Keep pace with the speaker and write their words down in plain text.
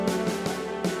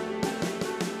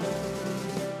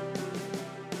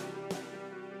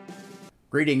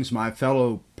Greetings, my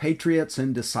fellow patriots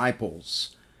and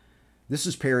disciples. This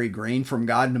is Perry Green from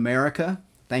God in America.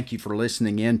 Thank you for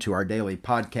listening in to our daily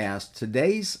podcast.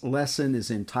 Today's lesson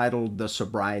is entitled The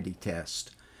Sobriety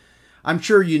Test. I'm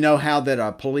sure you know how that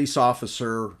a police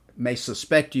officer may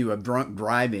suspect you of drunk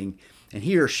driving, and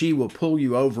he or she will pull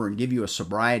you over and give you a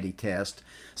sobriety test,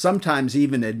 sometimes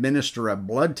even administer a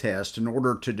blood test in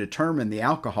order to determine the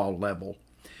alcohol level.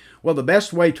 Well, the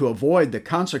best way to avoid the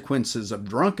consequences of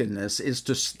drunkenness is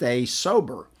to stay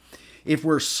sober. If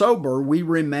we're sober, we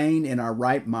remain in our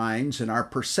right minds and our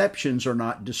perceptions are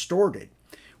not distorted.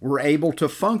 We're able to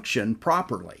function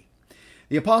properly.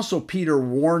 The Apostle Peter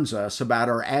warns us about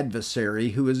our adversary,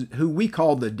 who we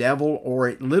call the devil, or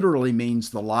it literally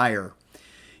means the liar.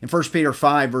 In 1 Peter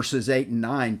 5, verses 8 and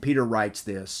 9, Peter writes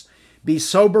this, "Be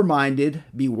sober-minded,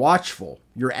 be watchful.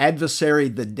 Your adversary,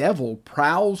 the devil,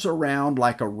 prowls around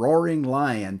like a roaring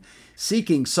lion,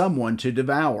 seeking someone to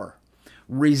devour.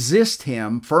 Resist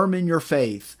him, firm in your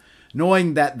faith,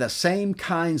 knowing that the same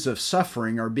kinds of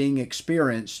suffering are being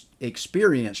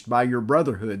experienced by your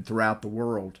brotherhood throughout the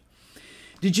world."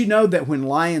 Did you know that when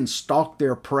lions stalk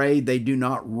their prey, they do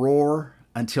not roar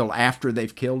until after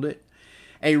they've killed it?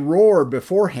 A roar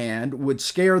beforehand would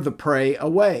scare the prey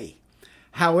away.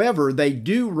 However, they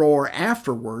do roar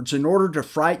afterwards in order to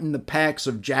frighten the packs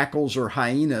of jackals or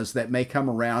hyenas that may come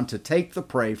around to take the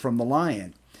prey from the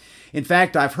lion. In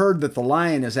fact, I've heard that the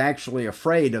lion is actually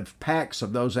afraid of packs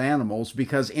of those animals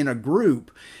because in a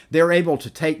group, they're able to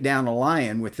take down a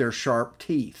lion with their sharp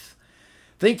teeth.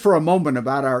 Think for a moment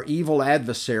about our evil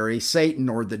adversary, Satan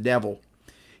or the devil.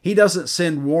 He doesn't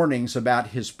send warnings about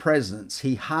his presence.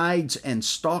 He hides and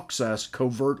stalks us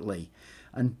covertly.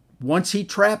 And once he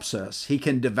traps us, he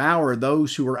can devour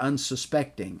those who are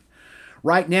unsuspecting.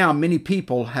 Right now, many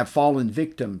people have fallen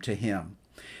victim to him.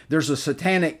 There's a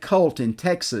satanic cult in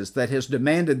Texas that has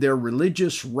demanded their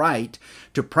religious right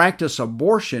to practice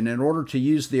abortion in order to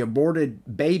use the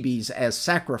aborted babies as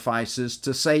sacrifices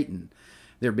to Satan.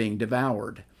 They're being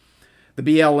devoured. The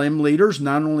BLM leaders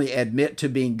not only admit to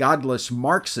being godless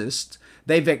Marxists,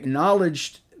 they've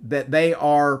acknowledged that they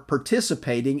are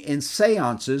participating in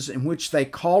seances in which they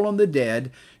call on the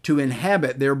dead to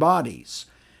inhabit their bodies.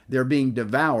 They're being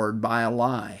devoured by a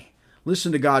lie.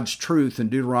 Listen to God's truth in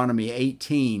Deuteronomy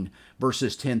 18,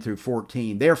 verses 10 through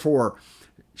 14. "Therefore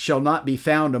shall not be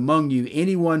found among you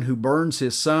anyone who burns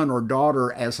his son or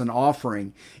daughter as an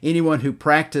offering, anyone who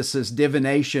practices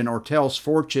divination or tells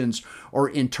fortunes or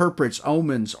interprets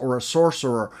omens, or a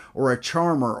sorcerer or a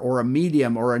charmer or a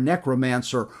medium or a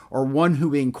necromancer or one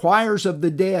who inquires of the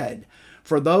dead.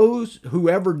 For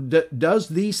whoever does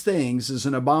these things is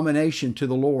an abomination to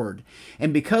the Lord.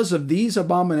 And because of these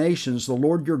abominations, the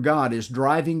Lord your God is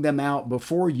driving them out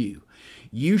before you.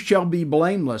 You shall be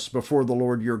blameless before the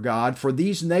Lord your God, for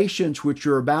these nations which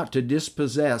you're about to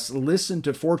dispossess listen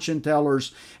to fortune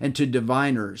tellers and to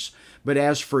diviners. But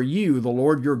as for you, the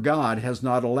Lord your God has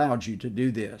not allowed you to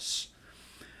do this."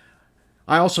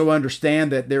 I also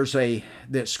understand that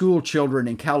that school children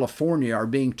in California are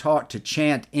being taught to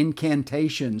chant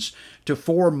incantations to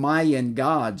 4 Mayan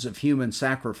gods of human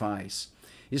sacrifice.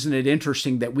 Isn't it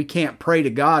interesting that we can't pray to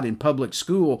God in public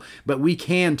school, but we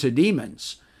can to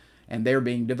demons? And they're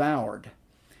being devoured.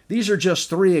 These are just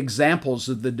 3 examples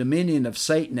of the dominion of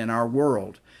Satan in our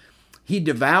world. He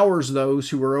devours those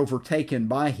who are overtaken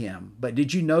by him. But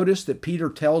did you notice that Peter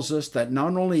tells us that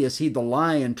not only is he the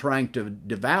lion trying to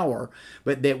devour,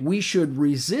 but that we should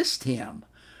resist him?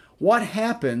 What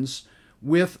happens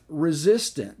with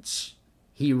resistance?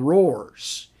 He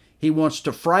roars. He wants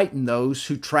to frighten those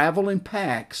who travel in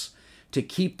packs to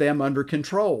keep them under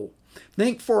control.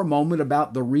 Think for a moment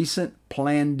about the recent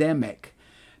pandemic.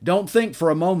 Don't think for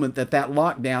a moment that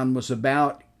lockdown was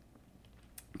about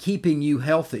keeping you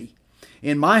healthy.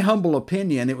 In my humble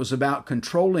opinion, it was about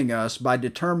controlling us by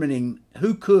determining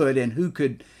who could and who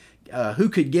could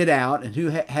get out and who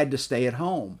had to stay at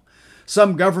home.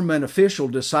 Some government official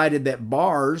decided that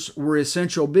bars were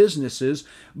essential businesses,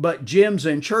 but gyms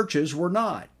and churches were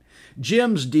not.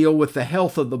 Gyms deal with the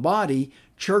health of the body,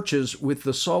 churches with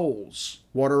the souls.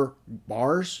 What are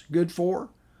bars good for?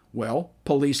 Well,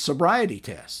 police sobriety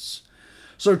tests.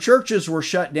 So churches were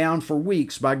shut down for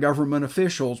weeks by government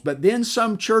officials, but then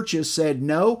some churches said,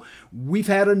 "No, we've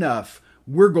had enough.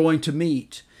 We're going to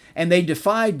meet." And they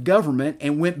defied government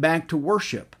and went back to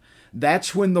worship.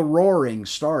 That's when the roaring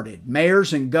started.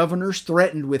 Mayors and governors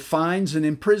threatened with fines and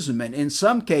imprisonment. In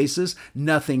some cases,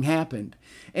 nothing happened.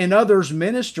 In others,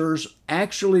 ministers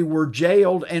actually were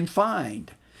jailed and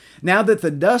fined. Now that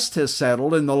the dust has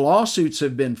settled and the lawsuits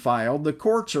have been filed, the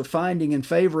courts are finding in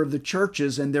favor of the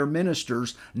churches and their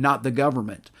ministers, not the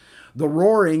government. The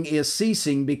roaring is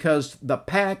ceasing because the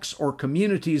packs or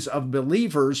communities of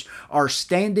believers are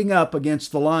standing up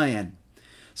against the lion.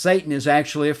 Satan is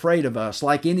actually afraid of us.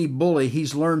 Like any bully,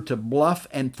 he's learned to bluff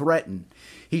and threaten.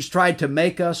 He's tried to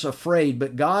make us afraid,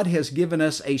 but God has given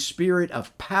us a spirit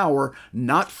of power,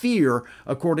 not fear,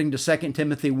 according to 2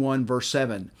 Timothy 1, verse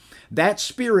 7. That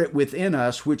spirit within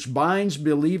us, which binds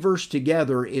believers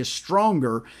together, is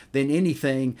stronger than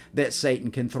anything that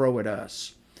Satan can throw at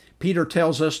us. Peter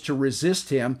tells us to resist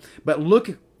him, but look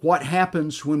at what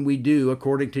happens when we do,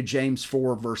 according to James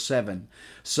 4, verse 7.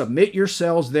 Submit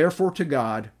yourselves therefore to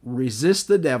God, resist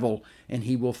the devil, and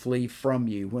he will flee from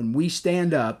you. When we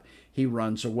stand up, he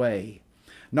runs away.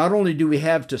 Not only do we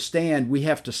have to stand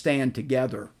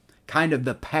together, kind of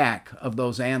the pack of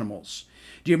those animals.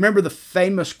 Do you remember the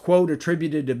famous quote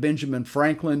attributed to Benjamin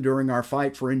Franklin during our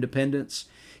fight for independence?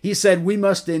 He said, "We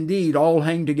must indeed all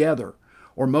hang together,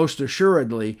 or most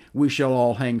assuredly, we shall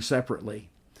all hang separately."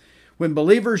 When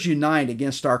believers unite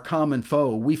against our common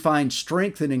foe, we find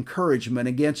strength and encouragement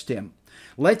against him.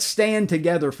 Let's stand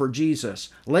together for Jesus.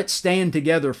 Let's stand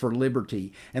together for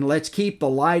liberty. And let's keep the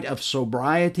light of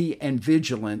sobriety and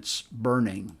vigilance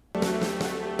burning.